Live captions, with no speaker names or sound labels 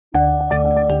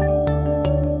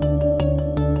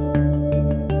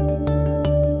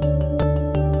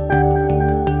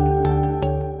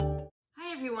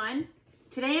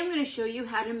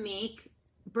how to make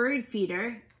bird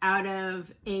feeder out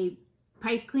of a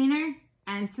pipe cleaner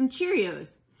and some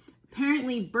Cheerios.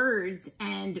 Apparently birds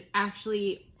and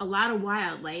actually a lot of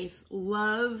wildlife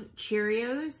love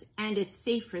Cheerios and it's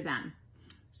safe for them.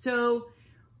 So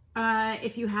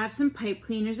if you have some pipe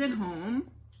cleaners at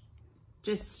home,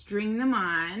 just string them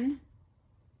on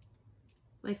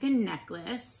like a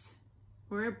necklace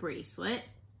or a bracelet.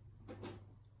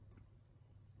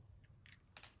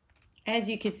 As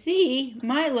you can see,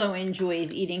 Milo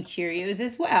enjoys eating Cheerios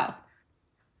as well.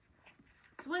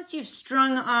 So once you've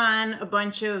strung on a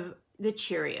bunch of the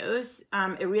Cheerios,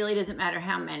 it really doesn't matter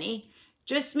how many,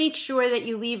 just make sure that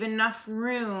you leave enough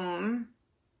room,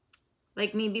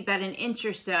 like maybe about an inch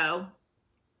or so,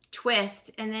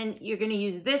 twist, and then you're going to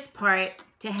use this part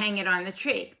to hang it on the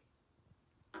tree.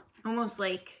 Almost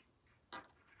like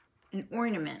an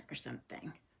ornament or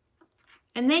something.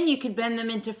 And then you could bend them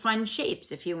into fun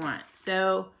shapes if you want.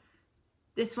 So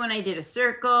this one I did a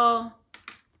circle.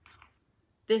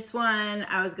 This one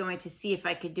I was going to see if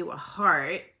I could do a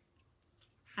heart.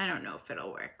 I don't know if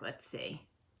it'll work. Let's see.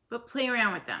 But play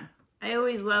around with them. I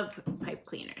always love pipe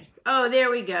cleaners. Oh, there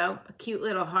we go. A cute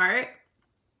little heart.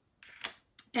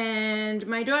 And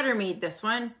my daughter made this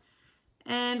one.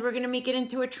 And we're going to make it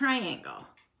into a triangle.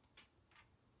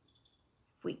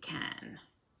 If we can.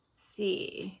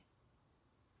 See.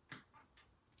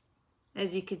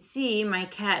 As you can see, my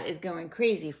cat is going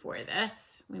crazy for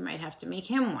this. We might have to make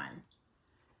him one.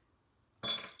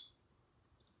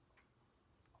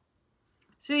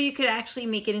 So you could actually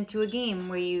make it into a game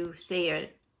where you say a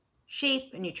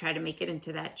shape and you try to make it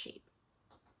into that shape.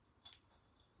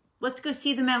 Let's go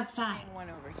see them outside. One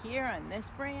over here on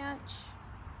this branch.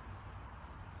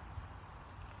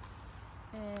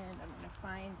 And I'm going to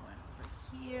find one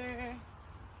over here.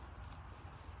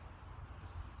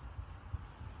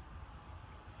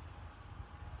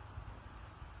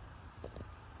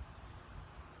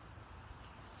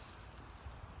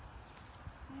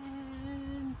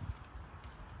 And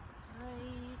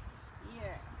right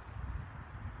here.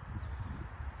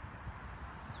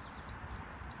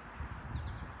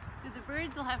 So the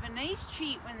birds will have a nice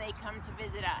treat when they come to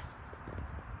visit us.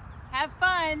 Have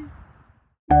fun!